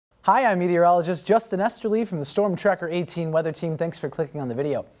Hi, I'm meteorologist Justin Esterly from the Storm Tracker 18 weather team. Thanks for clicking on the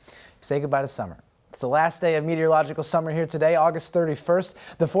video. Say goodbye to summer. It's the last day of meteorological summer here today, August 31st.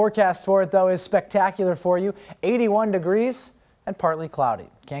 The forecast for it, though, is spectacular for you. 81 degrees and partly cloudy.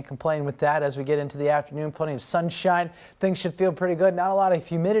 Can't complain with that as we get into the afternoon. Plenty of sunshine. Things should feel pretty good. Not a lot of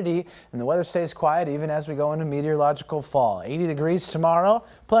humidity, and the weather stays quiet even as we go into meteorological fall. 80 degrees tomorrow.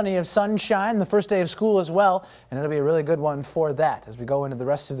 Plenty of sunshine. The first day of school as well, and it'll be a really good one for that. As we go into the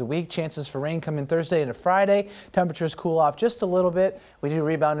rest of the week, chances for rain come in Thursday into Friday. Temperatures cool off just a little bit. We do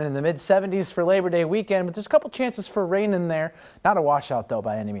rebound into the mid-70s for Labor Day weekend, but there's a couple chances for rain in there. Not a washout, though,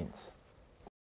 by any means.